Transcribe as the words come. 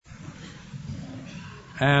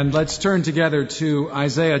And let's turn together to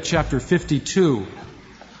Isaiah chapter 52,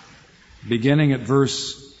 beginning at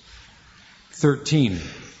verse 13.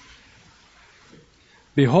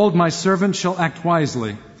 Behold, my servant shall act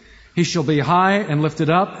wisely. He shall be high and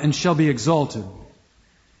lifted up and shall be exalted.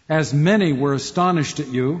 As many were astonished at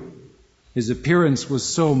you, his appearance was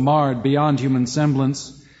so marred beyond human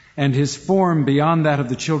semblance, and his form beyond that of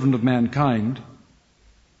the children of mankind.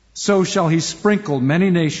 So shall he sprinkle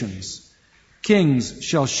many nations. Kings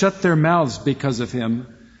shall shut their mouths because of him,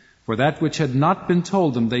 for that which had not been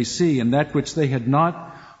told them they see, and that which they had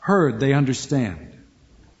not heard they understand.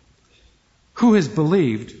 Who has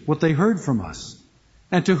believed what they heard from us?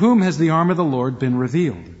 And to whom has the arm of the Lord been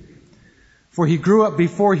revealed? For he grew up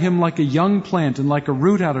before him like a young plant and like a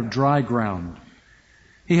root out of dry ground.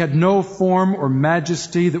 He had no form or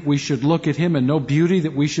majesty that we should look at him, and no beauty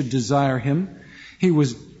that we should desire him. He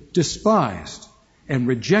was despised and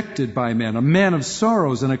rejected by men, a man of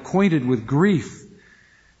sorrows and acquainted with grief.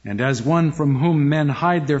 And as one from whom men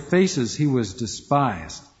hide their faces, he was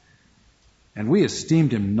despised, and we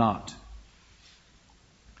esteemed him not.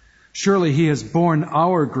 Surely he has borne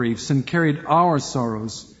our griefs and carried our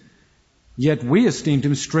sorrows, yet we esteemed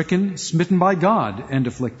him stricken, smitten by God, and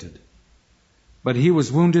afflicted. But he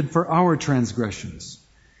was wounded for our transgressions.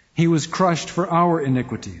 He was crushed for our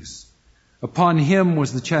iniquities. Upon him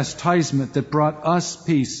was the chastisement that brought us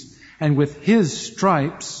peace, and with his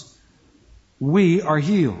stripes we are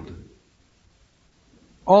healed.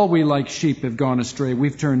 All we like sheep have gone astray.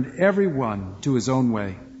 We've turned every one to his own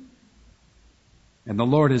way. And the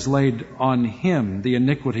Lord has laid on him the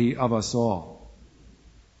iniquity of us all.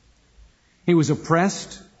 He was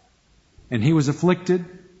oppressed and he was afflicted,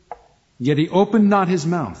 yet he opened not his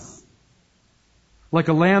mouth. Like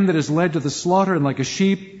a lamb that is led to the slaughter, and like a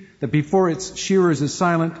sheep that before its shearers is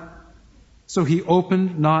silent, so he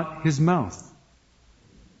opened not his mouth.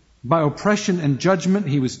 By oppression and judgment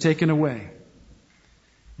he was taken away.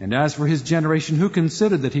 And as for his generation, who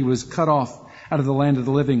considered that he was cut off out of the land of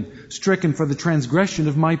the living, stricken for the transgression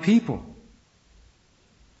of my people?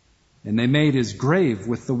 And they made his grave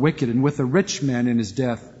with the wicked and with the rich man in his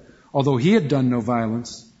death, although he had done no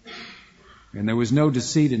violence, and there was no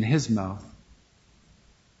deceit in his mouth.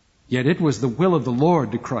 Yet it was the will of the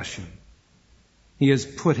Lord to crush him. He has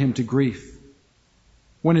put him to grief.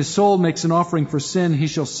 When his soul makes an offering for sin, he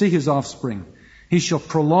shall see his offspring. He shall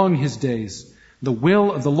prolong his days. The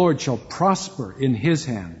will of the Lord shall prosper in his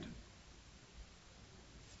hand.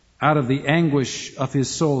 Out of the anguish of his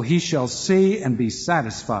soul he shall see and be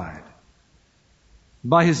satisfied.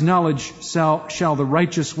 By his knowledge shall the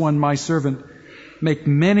righteous one, my servant, make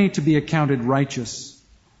many to be accounted righteous,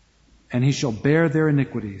 and he shall bear their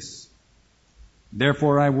iniquities.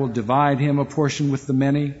 Therefore I will divide him a portion with the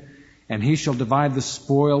many, and he shall divide the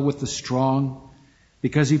spoil with the strong,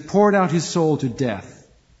 because he poured out his soul to death,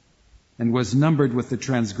 and was numbered with the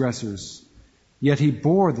transgressors. Yet he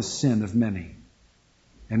bore the sin of many,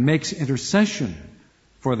 and makes intercession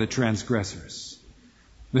for the transgressors.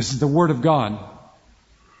 This is the word of God.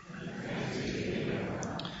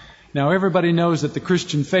 Now everybody knows that the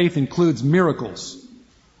Christian faith includes miracles.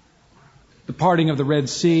 The parting of the Red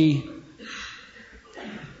Sea,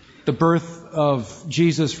 the birth of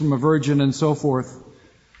Jesus from a virgin, and so forth.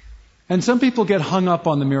 And some people get hung up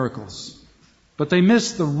on the miracles, but they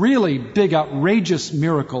miss the really big, outrageous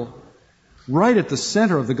miracle right at the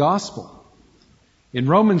center of the gospel. In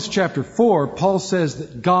Romans chapter 4, Paul says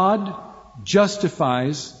that God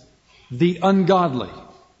justifies the ungodly.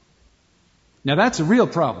 Now that's a real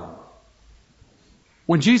problem.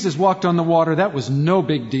 When Jesus walked on the water, that was no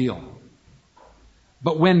big deal.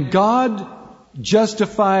 But when God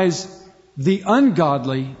justifies the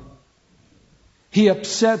ungodly, he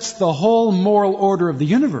upsets the whole moral order of the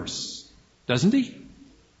universe, doesn't he?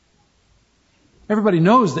 Everybody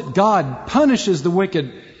knows that God punishes the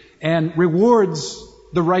wicked and rewards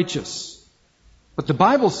the righteous. But the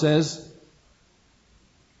Bible says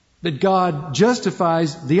that God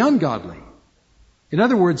justifies the ungodly. In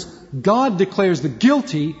other words, God declares the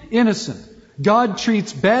guilty innocent. God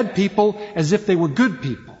treats bad people as if they were good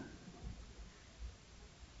people.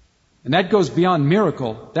 And that goes beyond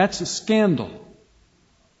miracle. That's a scandal.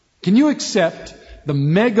 Can you accept the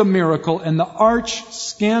mega miracle and the arch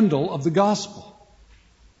scandal of the gospel?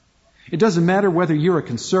 It doesn't matter whether you're a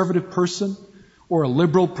conservative person or a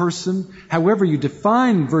liberal person. However you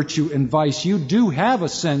define virtue and vice, you do have a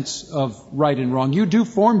sense of right and wrong. You do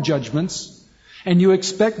form judgments, and you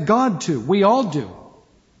expect God to. We all do.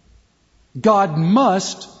 God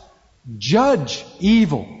must judge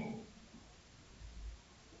evil.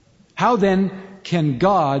 How then can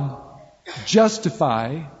God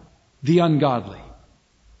justify the ungodly?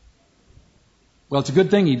 Well, it's a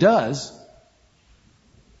good thing he does.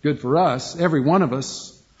 Good for us. Every one of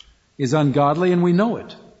us is ungodly, and we know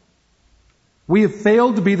it. We have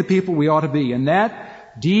failed to be the people we ought to be, and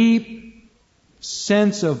that deep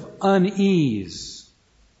sense of unease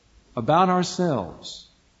about ourselves,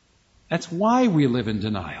 that's why we live in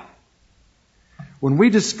denial. When we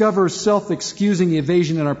discover self-excusing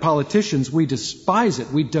evasion in our politicians, we despise it.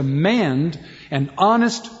 We demand an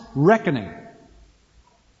honest reckoning.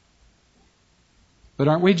 But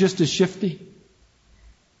aren't we just as shifty?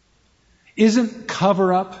 Isn't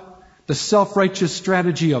cover-up the self-righteous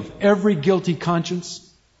strategy of every guilty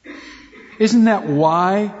conscience? Isn't that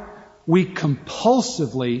why we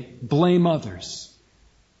compulsively blame others?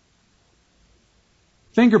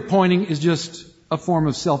 Finger-pointing is just a form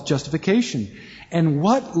of self-justification. And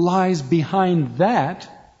what lies behind that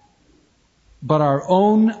but our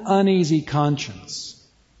own uneasy conscience?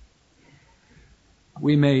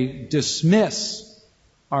 We may dismiss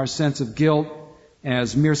our sense of guilt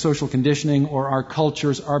as mere social conditioning, or our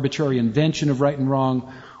culture's arbitrary invention of right and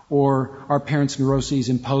wrong, or our parents' neuroses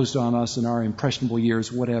imposed on us in our impressionable years,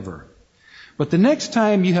 whatever. But the next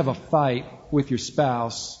time you have a fight with your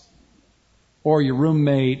spouse, or your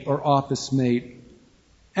roommate, or office mate,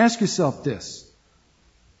 ask yourself this: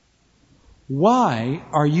 why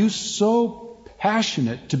are you so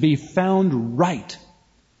passionate to be found right?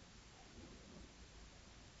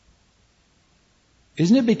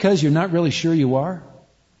 Isn't it because you're not really sure you are?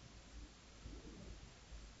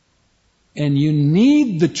 And you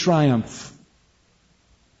need the triumph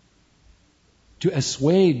to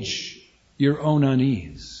assuage your own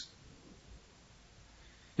unease.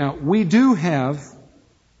 Now, we do have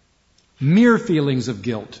mere feelings of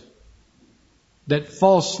guilt that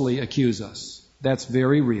falsely accuse us. That's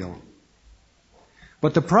very real.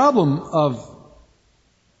 But the problem of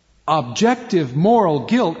objective moral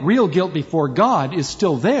guilt, real guilt before God, is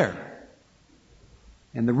still there.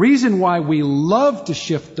 And the reason why we love to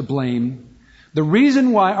shift the blame, the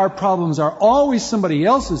reason why our problems are always somebody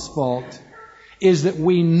else's fault, is that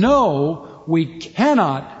we know we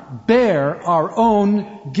cannot bear our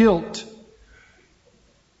own guilt.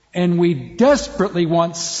 And we desperately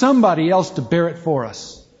want somebody else to bear it for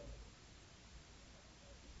us.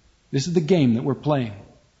 This is the game that we're playing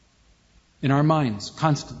in our minds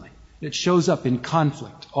constantly. It shows up in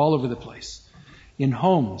conflict all over the place, in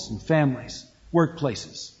homes and families,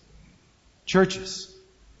 workplaces, churches.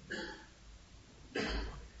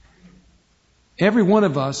 Every one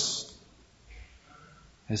of us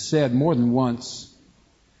has said more than once,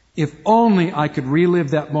 if only I could relive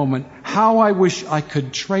that moment, how I wish I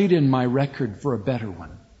could trade in my record for a better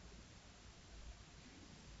one.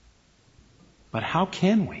 But how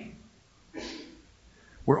can we?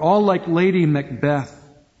 We're all like Lady Macbeth,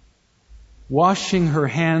 washing her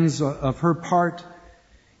hands of her part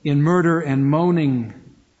in murder and moaning,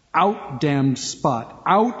 "Out, damned spot,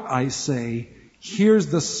 out, I say, here's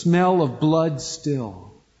the smell of blood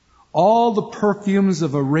still. All the perfumes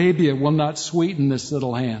of Arabia will not sweeten this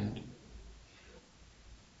little hand."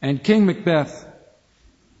 And King Macbeth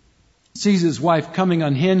sees his wife coming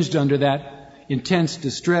unhinged under that intense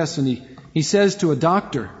distress, and he says to a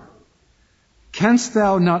doctor, "Canst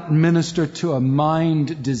thou not minister to a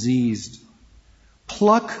mind diseased?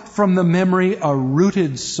 Pluck from the memory a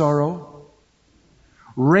rooted sorrow?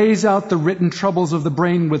 Raise out the written troubles of the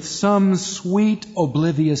brain with some sweet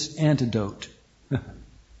oblivious antidote.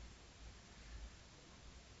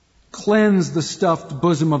 Cleanse the stuffed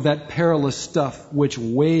bosom of that perilous stuff which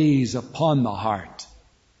weighs upon the heart."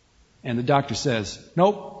 And the doctor says,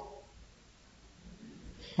 nope.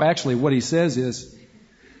 Well, actually, what he says is,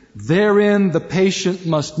 therein the patient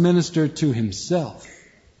must minister to himself.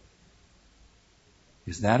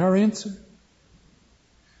 Is that our answer?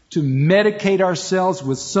 To medicate ourselves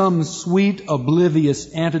with some sweet,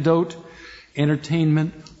 oblivious antidote,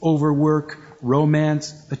 entertainment, overwork,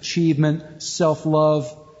 romance, achievement,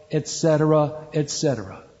 self-love, etc.,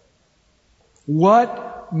 etc.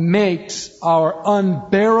 What makes our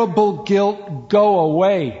unbearable guilt go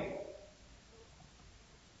away?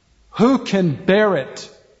 Who can bear it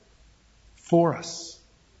for us?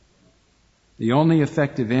 The only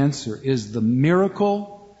effective answer is the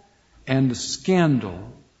miracle and the scandal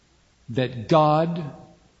that God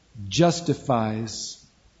justifies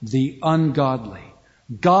the ungodly.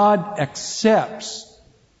 God accepts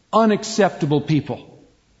unacceptable people.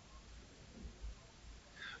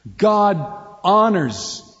 God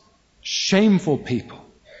honors shameful people.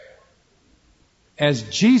 As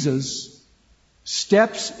Jesus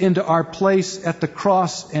steps into our place at the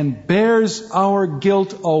cross and bears our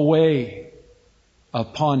guilt away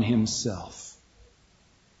upon himself.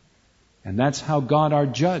 And that's how God our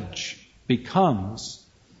judge becomes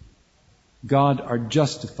God our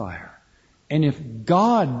justifier. And if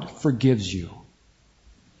God forgives you,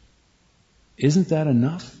 isn't that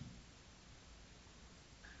enough?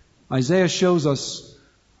 Isaiah shows us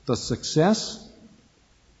the success,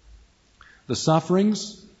 the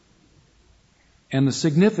sufferings, and the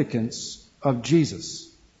significance of Jesus.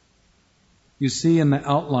 You see in the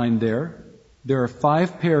outline there are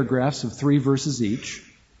 5 paragraphs of 3 verses each.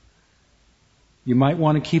 You might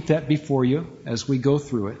want to keep that before you as we go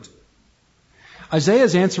through it. Isaiah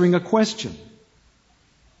is answering a question.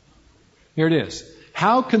 Here it is.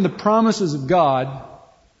 How can the promises of God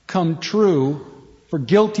come true for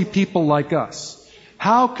guilty people like us?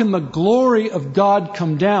 How can the glory of God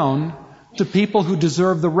come down to people who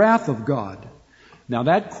deserve the wrath of God? Now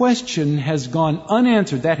that question has gone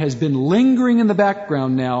unanswered. That has been lingering in the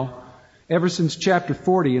background now ever since chapter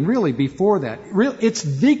 40, and really before that. It's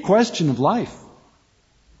the question of life.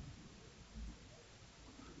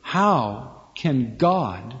 How can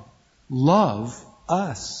God love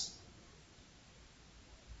us?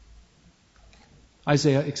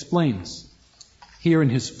 Isaiah explains here in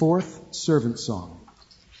his 4th servant song.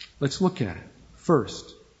 Let's look at it.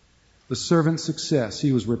 First, the servant's success.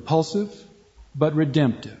 He was repulsive, but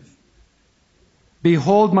redemptive.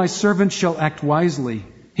 Behold, my servant shall act wisely.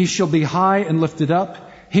 He shall be high and lifted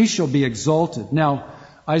up. He shall be exalted. Now,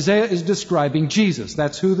 Isaiah is describing Jesus.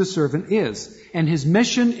 That's who the servant is. And his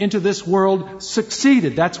mission into this world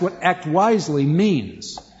succeeded. That's what act wisely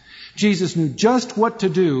means. Jesus knew just what to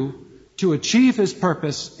do to achieve his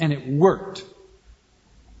purpose, and it worked.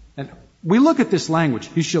 And we look at this language.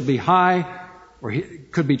 He shall be high, or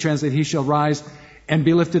it could be translated, he shall rise and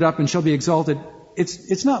be lifted up and shall be exalted.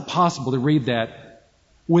 It's not possible to read that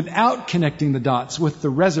without connecting the dots with the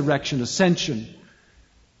resurrection, ascension,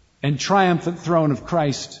 and triumphant throne of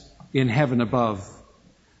Christ in heaven above,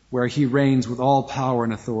 where he reigns with all power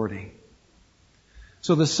and authority.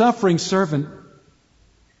 So the suffering servant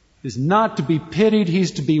is not to be pitied,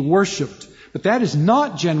 he's to be worshipped. But that is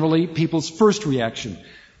not generally people's first reaction.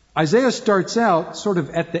 Isaiah starts out sort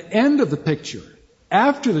of at the end of the picture,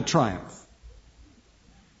 after the triumph.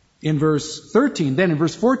 In verse 13, then in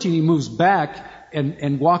verse 14, he moves back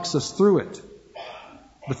and walks us through it.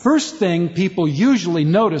 The first thing people usually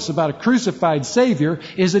notice about a crucified Savior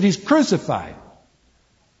is that he's crucified.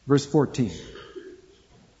 Verse 14.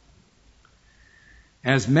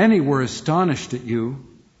 As many were astonished at you,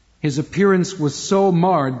 his appearance was so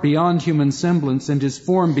marred beyond human semblance, and his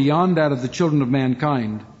form beyond that of the children of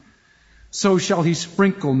mankind. So shall he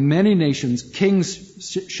sprinkle many nations.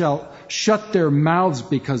 Kings shall shut their mouths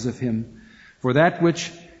because of him. For that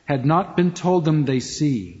which had not been told them they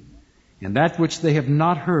see, and that which they have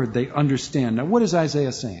not heard they understand. Now what is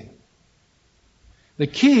Isaiah saying? The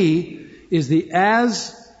key is the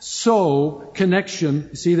as-so connection.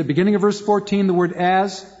 You see the beginning of verse 14, the word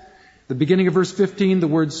as. The beginning of verse 15, the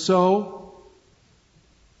word so.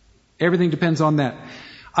 Everything depends on that.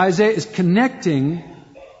 Isaiah is connecting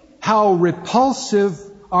how repulsive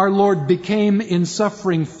our Lord became in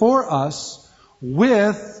suffering for us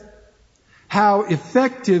with how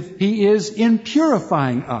effective he is in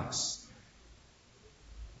purifying us.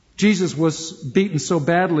 Jesus was beaten so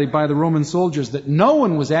badly by the Roman soldiers that no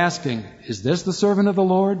one was asking, is this the servant of the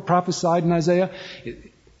Lord prophesied in Isaiah?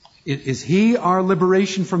 Is he our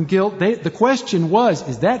liberation from guilt? The question was,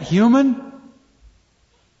 is that human?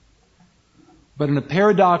 But in a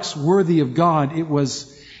paradox worthy of God, it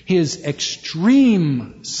was his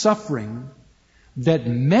extreme suffering that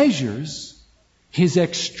measures his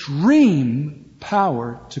extreme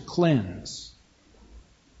power to cleanse.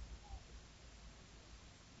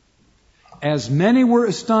 As many were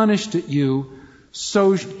astonished at you,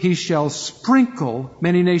 so he shall sprinkle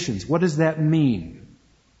many nations. What does that mean?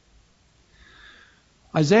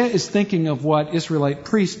 Isaiah is thinking of what Israelite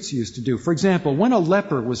priests used to do. For example, when a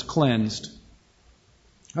leper was cleansed,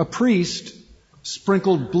 a priest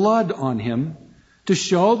sprinkled blood on him to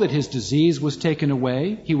show that his disease was taken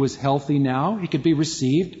away. He was healthy now. He could be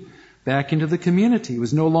received back into the community. He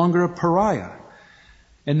was no longer a pariah.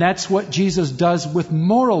 And that's what Jesus does with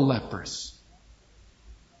moral lepers.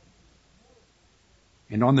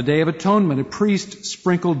 And on the Day of Atonement, a priest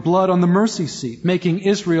sprinkled blood on the mercy seat, making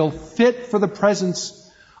Israel fit for the presence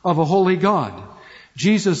of a holy God.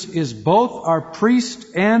 Jesus is both our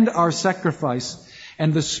priest and our sacrifice,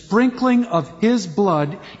 and the sprinkling of his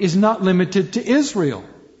blood is not limited to Israel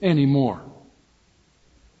anymore.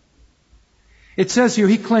 It says here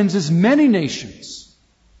he cleanses many nations.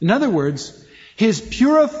 In other words, his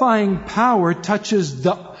purifying power touches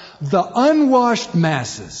the unwashed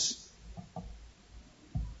masses.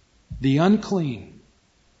 the unclean,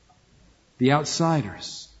 the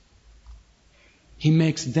outsiders. He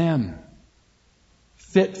makes them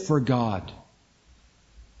fit for God.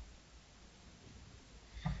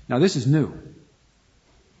 Now this is new.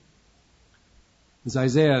 As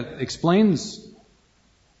Isaiah explains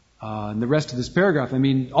in the rest of this paragraph,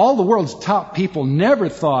 all the world's top people never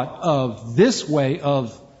thought of this way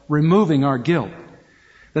of removing our guilt.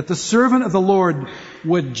 That the servant of the Lord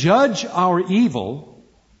would judge our evil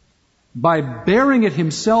by bearing it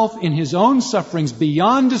himself in his own sufferings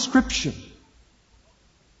beyond description.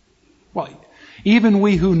 Well, even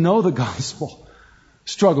we who know the gospel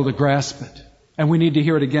struggle to grasp it, and we need to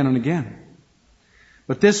hear it again and again.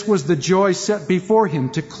 But this was the joy set before him,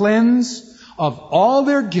 to cleanse of all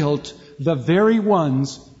their guilt the very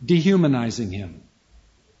ones dehumanizing him.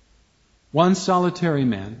 One solitary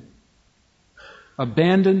man,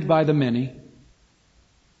 abandoned by the many,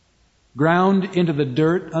 ground into the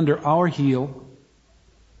dirt under our heel,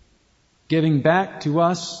 giving back to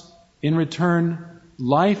us in return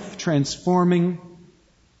life-transforming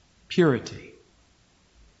purity.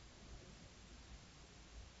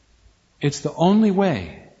 It's the only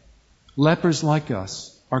way lepers like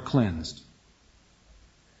us are cleansed.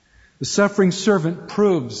 The suffering servant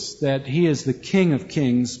proves that he is the King of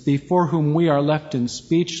Kings, before whom we are left in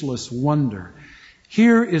speechless wonder.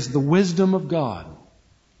 Here is the wisdom of God.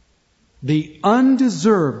 The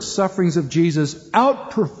undeserved sufferings of Jesus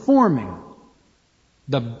outperforming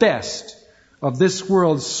the best of this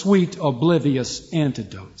world's sweet, oblivious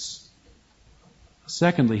antidotes.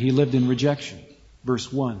 Secondly, he lived in rejection.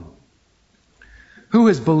 Verse 1. Who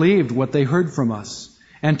has believed what they heard from us?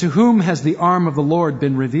 And to whom has the arm of the Lord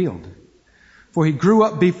been revealed? For he grew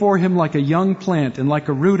up before him like a young plant and like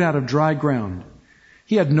a root out of dry ground.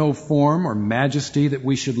 He had no form or majesty that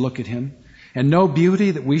we should look at him, and no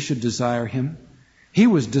beauty that we should desire him. He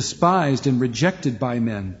was despised and rejected by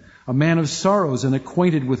men, a man of sorrows and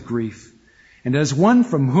acquainted with grief. And as one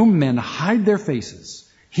from whom men hide their faces,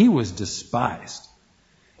 he was despised,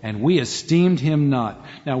 and we esteemed him not.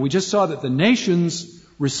 Now, we just saw that the nations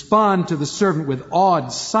respond to the servant with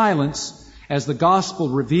awed silence as the gospel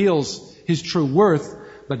reveals his true worth.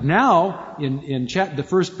 But now, in the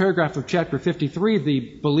first paragraph of chapter 53, the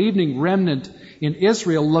believing remnant in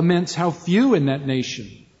Israel laments how few in that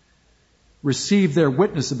nation received their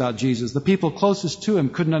witness about Jesus. The people closest to him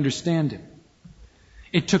couldn't understand him.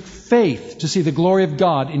 It took faith to see the glory of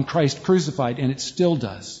God in Christ crucified, and it still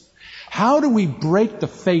does. How do we break the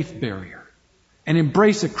faith barrier and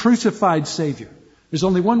embrace a crucified Savior? There's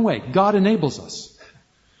only one way. God enables us.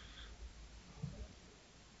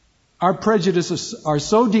 Our prejudices are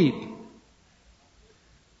so deep.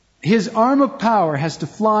 His arm of power has to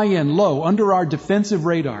fly in low under our defensive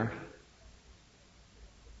radar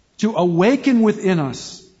to awaken within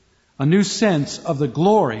us a new sense of the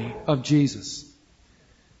glory of Jesus.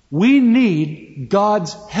 We need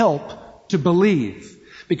God's help to believe,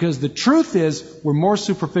 because the truth is we're more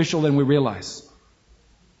superficial than we realize.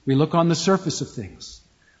 We look on the surface of things.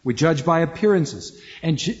 We judge by appearances.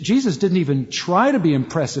 And Jesus didn't even try to be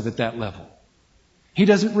impressive at that level. He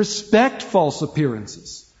doesn't respect false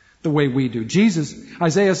appearances the way we do. Jesus,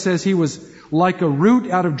 Isaiah says he was like a root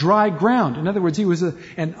out of dry ground. In other words, he was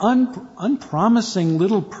an unpromising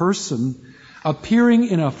little person appearing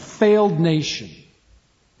in a failed nation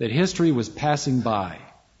that history was passing by.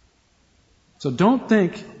 So don't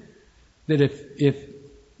think that if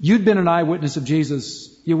you'd been an eyewitness of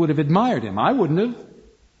Jesus, you would have admired him. I wouldn't have.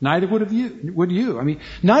 Neither would you.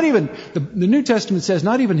 Not even, the New Testament says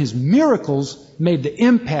not even his miracles made the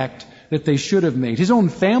impact that they should have made. His own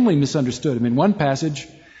family misunderstood him. In one passage,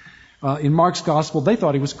 in Mark's Gospel, they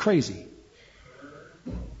thought he was crazy.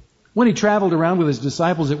 When he traveled around with his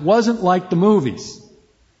disciples, it wasn't like the movies.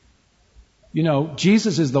 You know,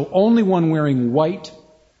 Jesus is the only one wearing white,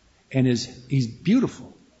 and he's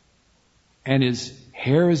beautiful. And his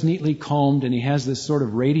hair is neatly combed, and he has this sort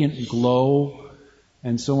of radiant glow,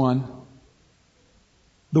 and so on.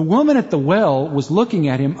 The woman at the well was looking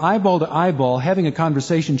at him eyeball to eyeball, having a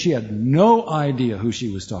conversation. She had no idea who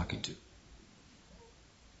she was talking to.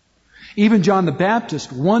 Even John the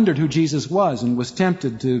Baptist wondered who Jesus was and was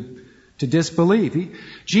tempted to disbelieve.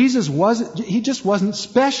 He just wasn't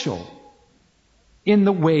special in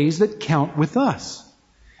the ways that count with us.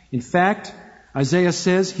 In fact, Isaiah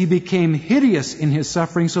says he became hideous in his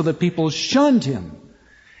suffering so that people shunned him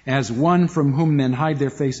as one from whom men hide their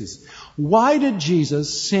faces. Why did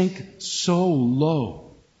Jesus sink so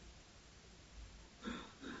low?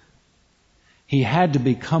 He had to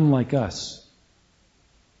become like us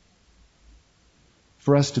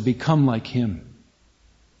for us to become like him.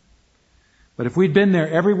 But if we'd been there,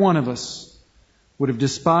 every one of us would have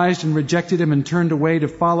despised and rejected him and turned away to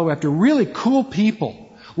follow after really cool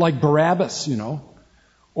people like Barabbas,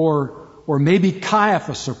 or maybe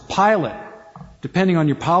Caiaphas or Pilate, depending on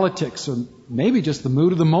your politics, or maybe just the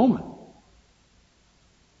mood of the moment.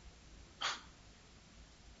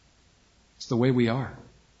 It's the way we are.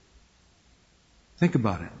 Think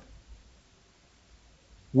about it.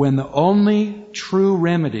 When the only true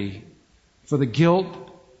remedy for the guilt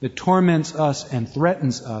that torments us and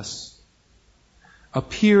threatens us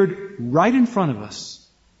appeared right in front of us,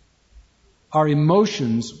 our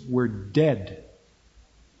emotions were dead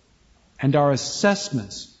and our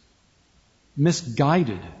assessments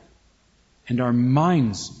misguided and our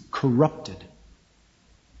minds corrupted.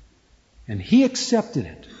 And he accepted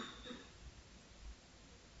it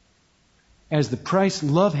as the price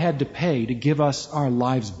love had to pay to give us our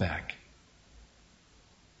lives back.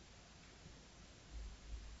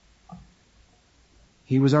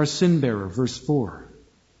 He was our sin bearer, verse 4.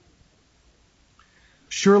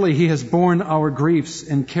 Surely he has borne our griefs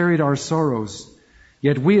and carried our sorrows,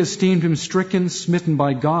 yet we esteemed him stricken, smitten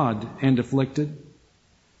by God, and afflicted.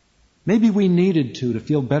 Maybe we needed to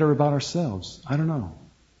feel better about ourselves. I don't know.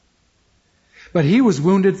 But he was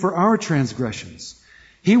wounded for our transgressions.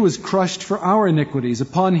 He was crushed for our iniquities.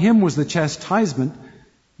 Upon him was the chastisement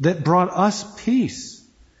that brought us peace.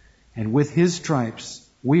 And with his stripes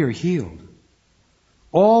we are healed.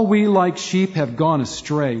 All we like sheep have gone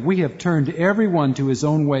astray. We have turned everyone to his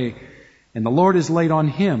own way, and the Lord has laid on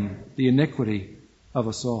him the iniquity of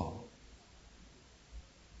us all.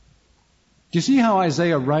 Do you see how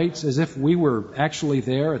Isaiah writes as if we were actually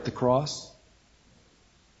there at the cross?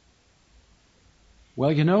 Well,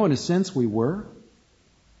 in a sense we were.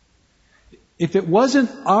 If it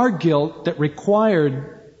wasn't our guilt that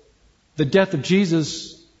required the death of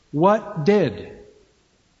Jesus, what did?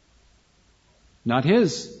 Not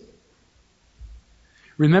his.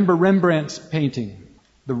 Remember Rembrandt's painting,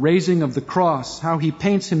 The Raising of the Cross, how he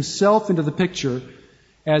paints himself into the picture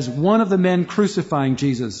as one of the men crucifying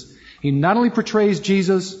Jesus. He not only portrays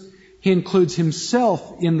Jesus, he includes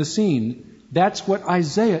himself in the scene. That's what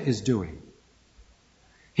Isaiah is doing.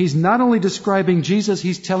 He's not only describing Jesus,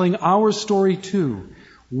 he's telling our story too.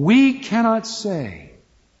 We cannot say,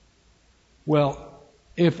 well,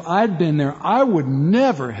 if I'd been there, I would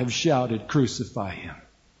never have shouted, "Crucify him."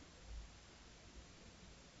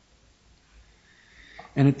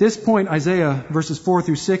 And at this point, Isaiah, verses 4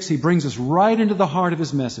 through 6, he brings us right into the heart of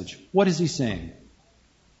his message. What is he saying?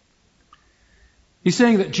 He's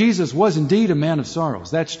saying that Jesus was indeed a man of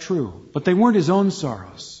sorrows. That's true. But they weren't his own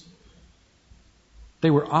sorrows.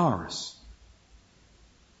 They were ours.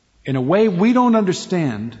 In a way we don't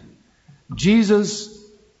understand, Jesus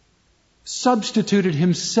substituted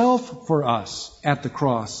himself for us at the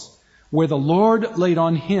cross, where the Lord laid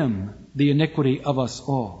on him the iniquity of us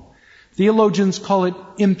all. Theologians call it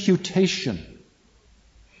imputation,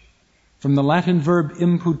 from the Latin verb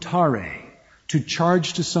imputare, to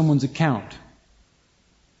charge to someone's account.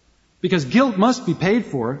 Because guilt must be paid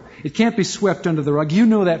for. It can't be swept under the rug. You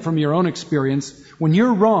know that from your own experience. When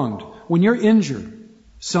you're wronged, when you're injured,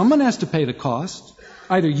 someone has to pay the cost,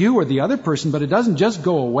 either you or the other person, but it doesn't just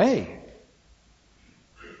go away.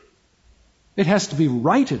 It has to be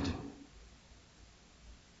righted.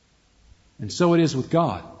 And so it is with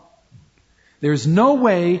God. There's no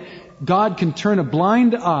way God can turn a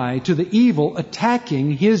blind eye to the evil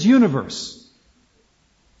attacking his universe.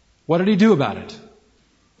 What did he do about it?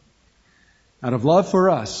 Out of love for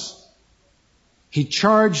us, he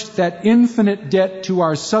charged that infinite debt to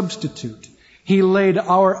our substitute. He laid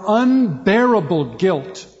our unbearable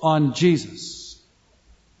guilt on Jesus.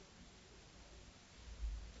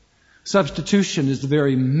 Substitution is the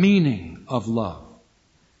very meaning of love.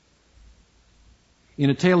 In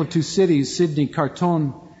A Tale of Two Cities, Sidney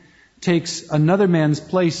Carton takes another man's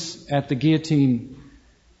place at the guillotine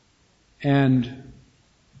and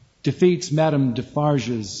defeats Madame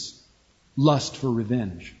Defarge's lust for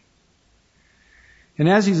revenge. And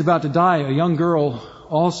as he's about to die, a young girl,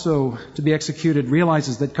 also to be executed,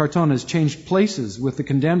 realizes that Carton has changed places with the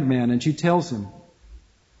condemned man, and she tells him,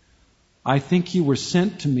 "I think you were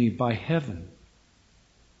sent to me by heaven."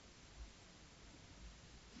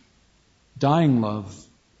 Dying love,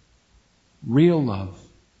 real love,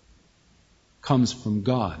 comes from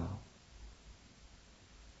God.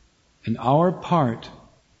 And our part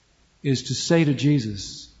is to say to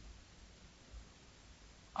Jesus,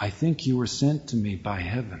 "I think you were sent to me by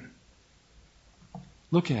heaven."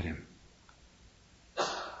 Look at him.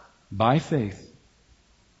 By faith,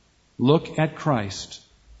 look at Christ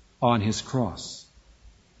on his cross.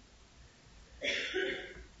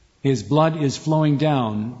 His blood is flowing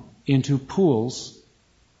down into pools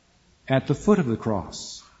at the foot of the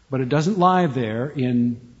cross. But it doesn't lie there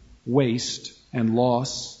in waste and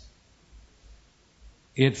loss.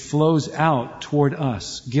 It flows out toward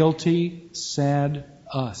us, guilty, sad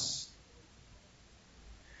us.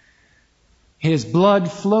 His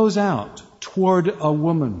blood flows out toward a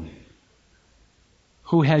woman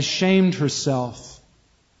who has shamed herself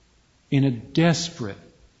in a desperate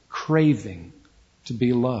craving to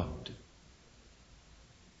be loved.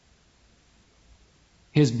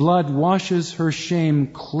 His blood washes her shame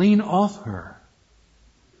clean off her.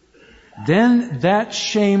 Then that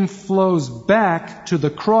shame flows back to the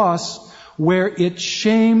cross where it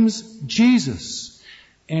shames Jesus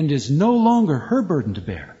and is no longer her burden to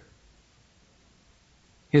bear.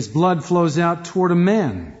 His blood flows out toward a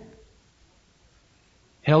man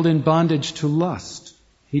held in bondage to lust.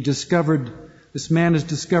 This man has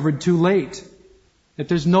discovered too late that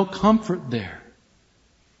there's no comfort there,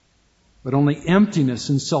 but only emptiness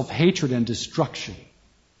and self-hatred and destruction.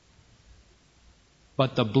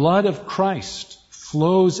 But the blood of Christ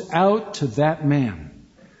flows out to that man,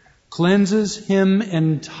 cleanses him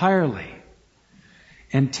entirely,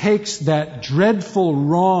 and takes that dreadful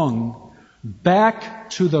wrong back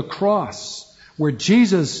to the cross, where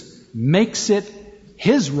Jesus makes it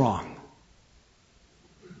his wrong,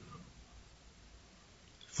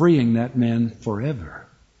 freeing that man forever.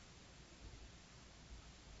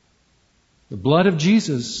 The blood of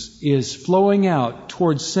Jesus is flowing out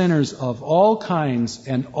towards sinners of all kinds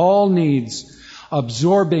and all needs,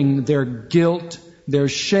 absorbing their guilt, their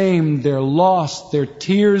shame, their loss, their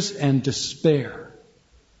tears and despair.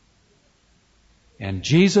 And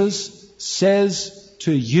Jesus says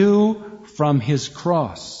to you from His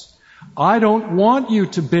cross, I don't want you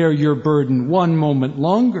to bear your burden one moment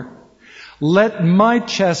longer. Let my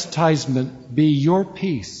chastisement be your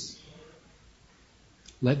peace.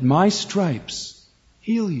 Let my stripes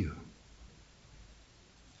heal you.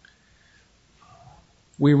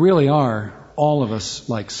 We really are, all of us,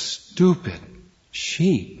 like stupid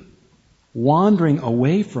sheep, wandering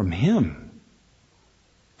away from Him,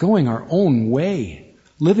 going our own way,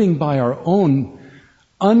 living by our own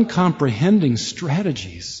uncomprehending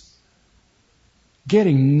strategies,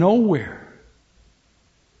 getting nowhere.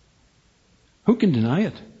 Who can deny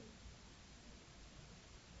it?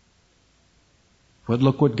 But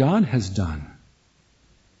look what God has done.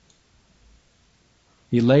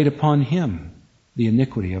 He laid upon Him the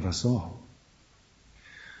iniquity of us all.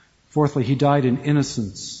 Fourthly, He died in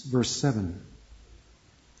innocence. Verse 7.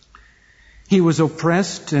 He was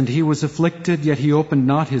oppressed and He was afflicted, yet He opened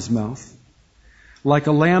not His mouth. Like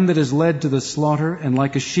a lamb that is led to the slaughter, and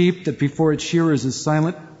like a sheep that before its shearers is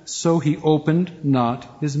silent, so He opened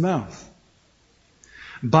not His mouth.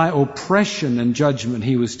 By oppression and judgment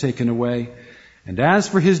He was taken away. And as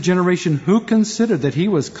for His generation, who considered that He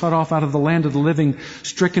was cut off out of the land of the living,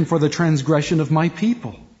 stricken for the transgression of my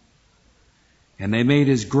people? And they made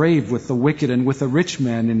His grave with the wicked and with the rich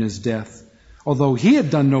man in his death, although He had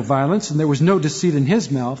done no violence and there was no deceit in His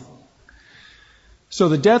mouth. So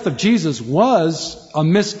the death of Jesus was a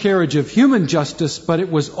miscarriage of human justice, but it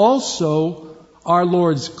was also our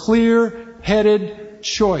Lord's clear-headed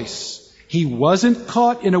choice. He wasn't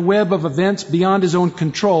caught in a web of events beyond His own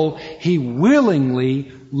control. He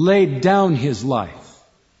willingly laid down His life.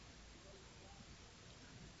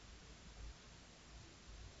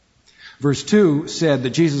 Verse 2 said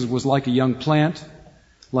that Jesus was like a young plant,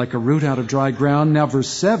 like a root out of dry ground. Now verse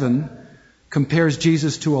 7 compares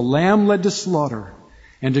Jesus to a lamb led to slaughter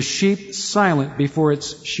and a sheep silent before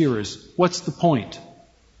its shearers. What's the point?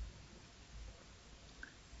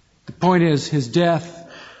 The point is His death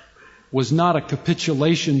was not a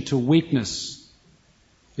capitulation to weakness.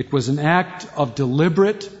 It was an act of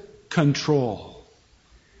deliberate control.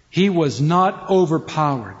 He was not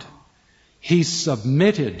overpowered. He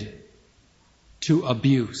submitted to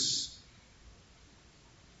abuse.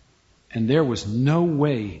 And there was no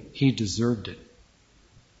way He deserved it.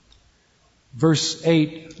 Verse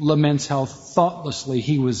 8 laments how thoughtlessly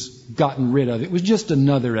He was gotten rid of. It was just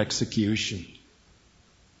another execution.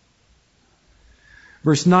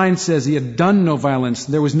 Verse 9 says He had done no violence.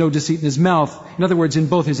 There was no deceit in His mouth. In other words, in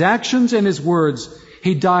both His actions and His words,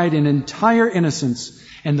 He died in entire innocence.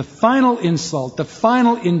 And the final insult, the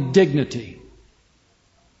final indignity,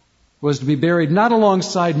 was to be buried not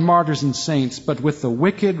alongside martyrs and saints, but with the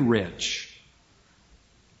wicked rich.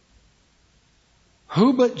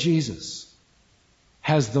 Who but Jesus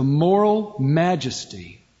has the moral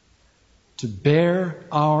majesty to bear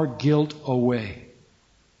our guilt away?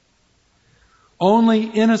 Only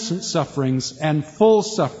innocent sufferings and full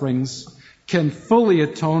sufferings can fully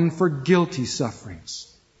atone for guilty sufferings.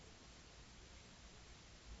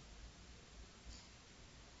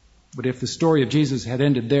 But if the story of Jesus had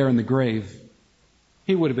ended there in the grave,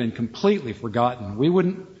 he would have been completely forgotten. We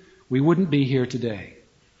wouldn't be here today.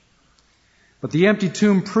 But the empty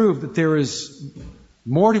tomb proved that there is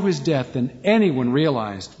more to his death than anyone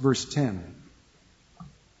realized. Verse 10.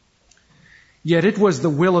 Yet it was the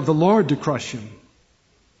will of the Lord to crush him.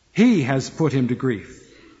 He has put him to grief.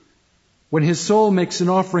 When his soul makes an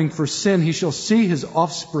offering for sin, he shall see his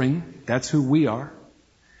offspring. That's who we are.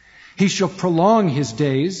 He shall prolong his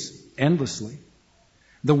days endlessly.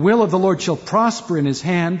 The will of the Lord shall prosper in his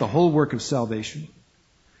hand, the whole work of salvation.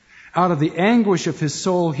 Out of the anguish of his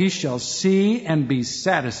soul he shall see and be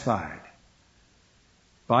satisfied.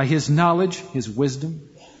 By his knowledge, his wisdom,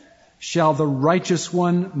 shall the righteous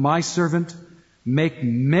one, my servant, make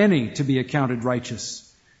many to be accounted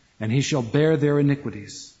righteous, and he shall bear their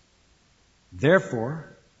iniquities.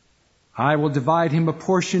 Therefore, I will divide him a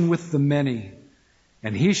portion with the many,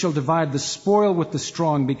 and he shall divide the spoil with the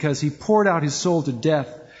strong, because he poured out his soul to death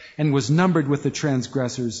and was numbered with the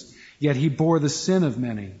transgressors. Yet he bore the sin of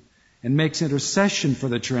many and makes intercession for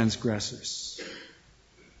the transgressors.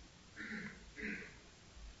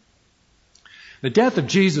 The death of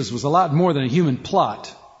Jesus was a lot more than a human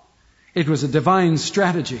plot. It was a divine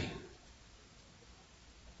strategy.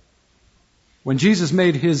 When Jesus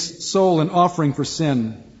made his soul an offering for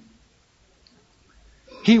sin,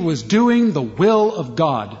 he was doing the will of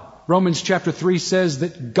God. Romans chapter 3 says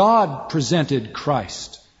that God presented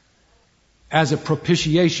Christ as a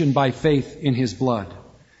propitiation by faith in his blood.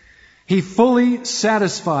 He fully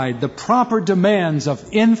satisfied the proper demands of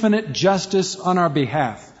infinite justice on our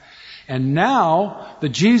behalf. And now, the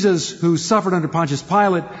Jesus who suffered under Pontius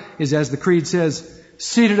Pilate is, as the Creed says,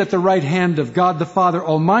 seated at the right hand of God the Father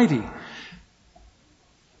Almighty,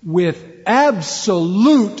 with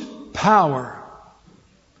absolute power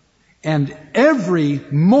and every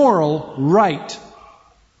moral right.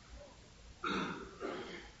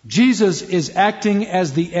 Jesus is acting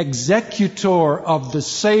as the executor of the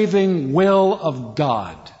saving will of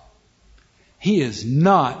God. He is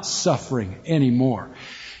not suffering anymore.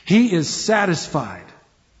 He is satisfied.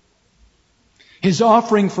 His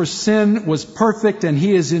offering for sin was perfect, and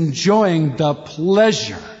he is enjoying the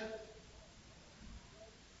pleasure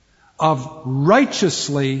of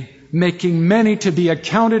righteously making many to be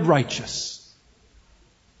accounted righteous.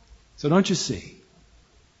 So don't you see?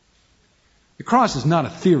 The cross is not a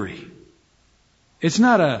theory. It's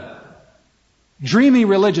not a dreamy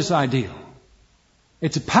religious ideal.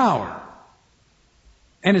 It's a power.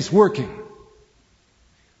 And it's working.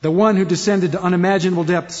 The one who descended to unimaginable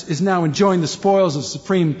depths is now enjoying the spoils of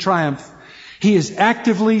supreme triumph. He is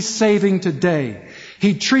actively saving today.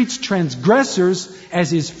 He treats transgressors as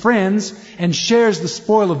his friends and shares the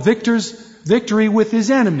spoil of victory with his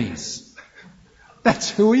enemies. That's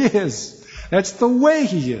who he is. That's the way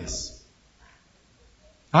he is.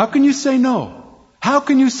 How can you say no? How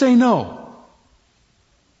can you say no?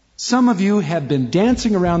 Some of you have been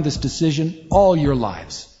dancing around this decision all your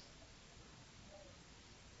lives.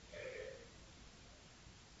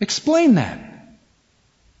 Explain that.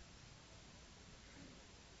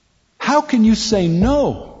 How can you say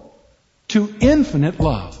no to infinite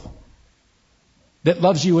love that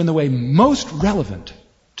loves you in the way most relevant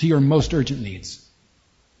to your most urgent needs?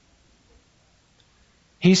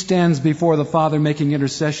 He stands before the Father making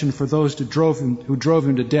intercession for those who drove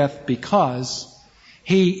him to death, because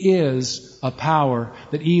he is a power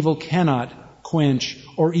that evil cannot quench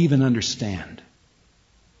or even understand.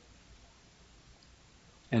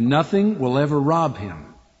 And nothing will ever rob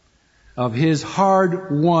him of his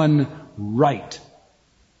hard-won right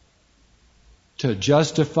to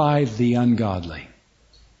justify the ungodly.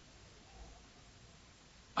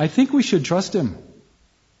 I think we should trust him,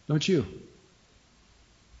 don't you?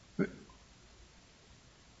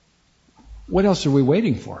 What else are we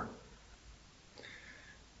waiting for?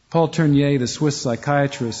 Paul Tournier, the Swiss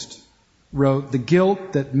psychiatrist, wrote, "The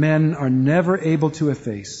guilt that men are never able to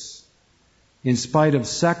efface, in spite of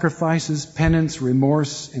sacrifices, penance,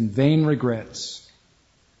 remorse, and vain regrets,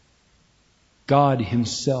 God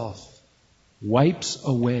himself wipes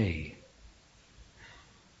away,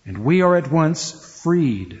 and we are at once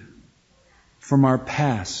freed from our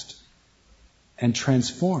past and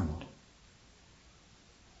transformed."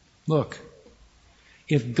 Look,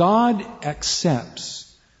 if God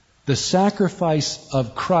accepts the sacrifice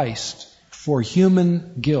of Christ for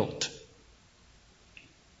human guilt,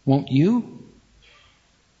 won't you?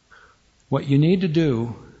 What you need to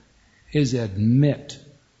do is admit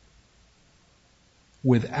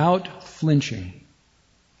without flinching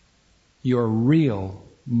your real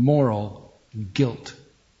moral guilt.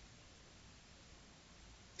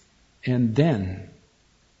 And then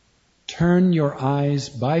turn your eyes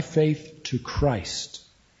by faith to Christ,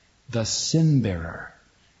 the sin bearer,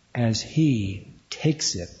 as He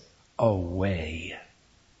takes it away.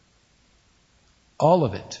 All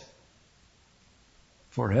of it.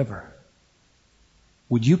 Forever.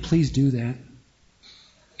 Would you please do that?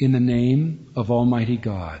 In the name of Almighty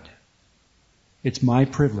God. It's my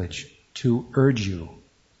privilege to urge you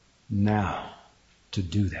now to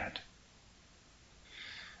do that.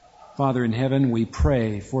 Father in heaven, we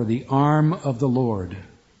pray for the arm of the Lord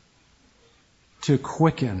to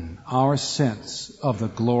quicken our sense of the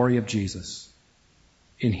glory of Jesus.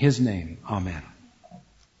 In His name, amen.